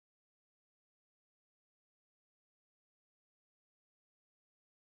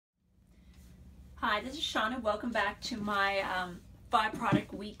Hi, this is Shauna. Welcome back to my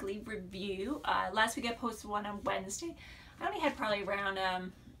 5-product weekly review. Last week I posted one on Wednesday. I only had probably around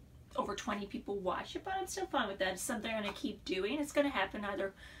over 20 people watch it, but I'm still fine with that. It's something I'm going to keep doing. It's going to happen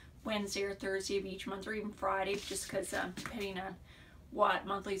either Wednesday or Thursday of each month, or even Friday, just because depending on what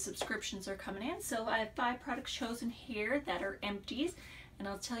monthly subscriptions are coming in. So I have 5 products chosen here that are empties, and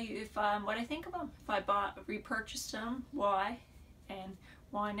I'll tell you if what I think of them. If I repurchased them, why, and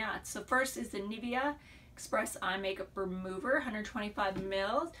why not. So first is the Nivea Express Eye Makeup Remover, 125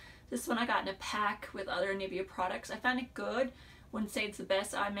 mils. This one I got in a pack with other Nivea products. I found it good. Wouldn't say it's the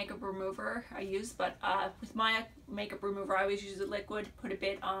best eye makeup remover I use, but with my makeup remover I always use a liquid, put a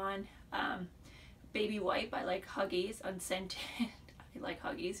bit on baby wipe. I like Huggies unscented. I like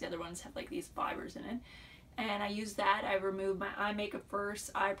Huggies. The other ones have like these fibers in it. And I use that. I remove my eye makeup first,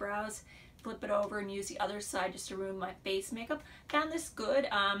 eyebrows, flip it over and use the other side just to remove my face makeup. Found this good.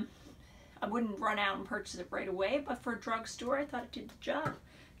 I wouldn't run out and purchase it right away, but for a drugstore I thought it did the job.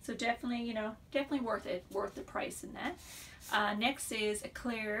 So definitely, you know, definitely worth it, worth the price in that. Next is a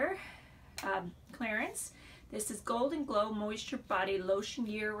Clarins. This is Golden Glow Moisture Body Lotion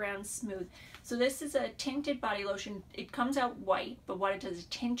Year-Round Smooth. So this is a tinted body lotion. It comes out white, but what it does is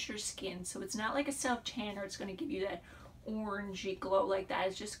tint your skin. So it's not like a self-tan, or it's going to give you that orangey glow like that.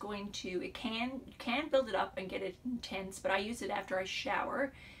 It's just going to, it can build it up and get it intense, but I use it after I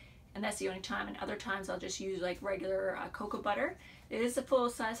shower, and that's the only time. And other times I'll just use like regular cocoa butter. It is a full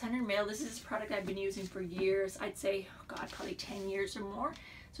size 100 ml. This is a product I've been using for years. I'd say, oh God, probably 10 years or more.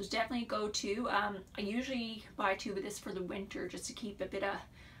 So it's definitely a go-to. I usually buy a tube of this for the winter just to keep a bit of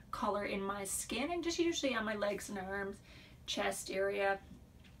color in my skin, and just usually on my legs and arms, chest area.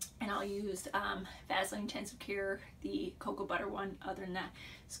 And I'll use Vaseline Intensive Care, the cocoa butter one. Other than that,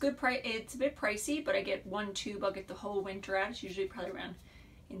 it's good price. It's a bit pricey, but I get one tube. I'll get the whole winter out. It's usually probably around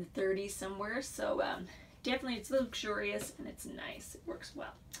in the 30s somewhere. So definitely it's luxurious and it's nice. It works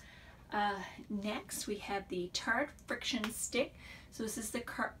well. Next we have the Tarte Friction Stick. So this is the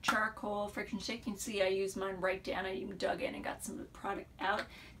charcoal friction stick. You can see I used mine right down. I even dug in and got some of the product out.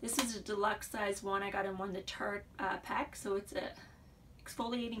 This is a deluxe size one. I got in one of the Tarte pack. So it's a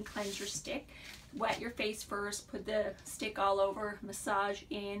exfoliating cleanser stick. Wet your face first, put the stick all over, massage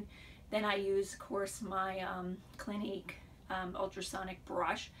in. Then I use, of course, my Clinique ultrasonic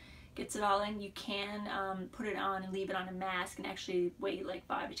brush. Gets it all in. You can put it on and leave it on a mask and actually wait like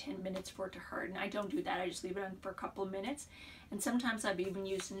 5 to 10 minutes for it to harden. I don't do that. I just leave it on for a couple of minutes. And sometimes I've even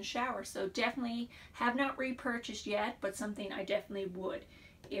used in the shower. So definitely have not repurchased yet, but something I definitely would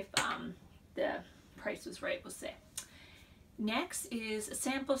if the price was right, we'll say. Next is a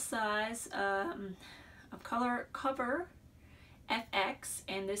sample size of Cover FX,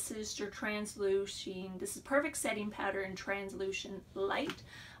 and this is your translucent. This is perfect setting powder in translucent light.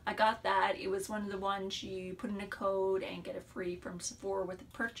 I got that. It was one of the ones you put in a code and get it free from Sephora with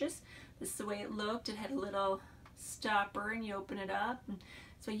a purchase. This is the way it looked. It had a little stopper and you open it up. And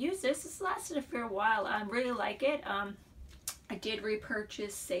so I used this. This lasted a fair while. I really like it. I did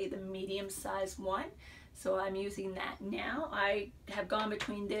repurchase, say, the medium size one. So I'm using that now. I have gone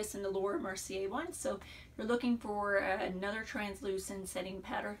between this and the Laura Mercier one. So if you're looking for another translucent setting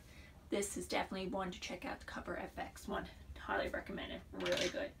powder, this is definitely one to check out, the Cover FX one. Highly recommend it. Really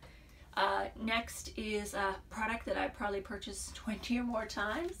good. Next is a product that I probably purchased 20 or more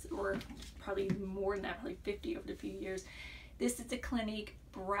times, or probably more than that, probably 50 over the few years. This is a Clinique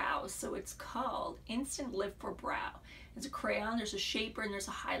brow. So it's called Instant Lift for Brow. It's a crayon, there's a shaper, and there's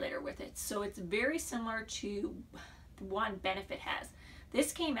a highlighter with it. So it's very similar to the one Benefit has.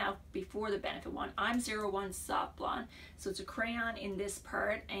 This came out before the Benefit one. I'm 01 Soft Blonde. So it's a crayon in this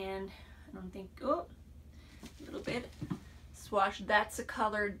part, and I don't think, oh, a little bit. Swatch, that's the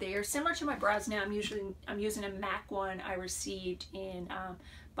color there. Similar to my brows now. I'm using a MAC one I received in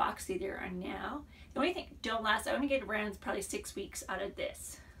Boxy there and now. The only thing, don't last, I only get around probably 6 weeks out of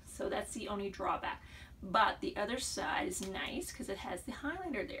this. So that's the only drawback. But the other side is nice because it has the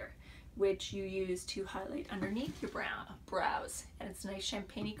highlighter there, which you use to highlight underneath your brows. And it's a nice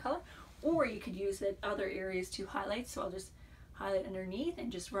champagne color. Or you could use the other areas to highlight. So I'll just highlight underneath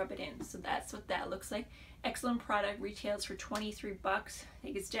and just rub it in. So that's what that looks like. Excellent product. Retails for 23 bucks. I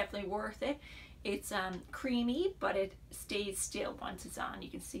think it's definitely worth it. It's creamy, but it stays still once it's on. You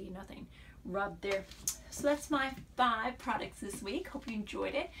can see nothing rubbed there. So that's my 5 products this week. Hope you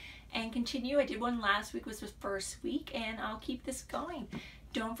enjoyed it and continue. I did one last week, was the first week, and I'll keep this going.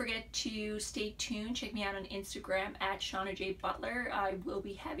 Don't forget to stay tuned. Check me out on Instagram at Shauna J. Butler. I will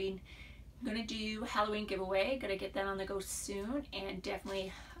be having, I'm gonna do Halloween giveaway. Gonna get that on the go soon, and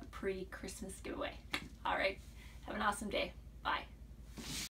definitely a pre-Christmas giveaway. All right, have an awesome day.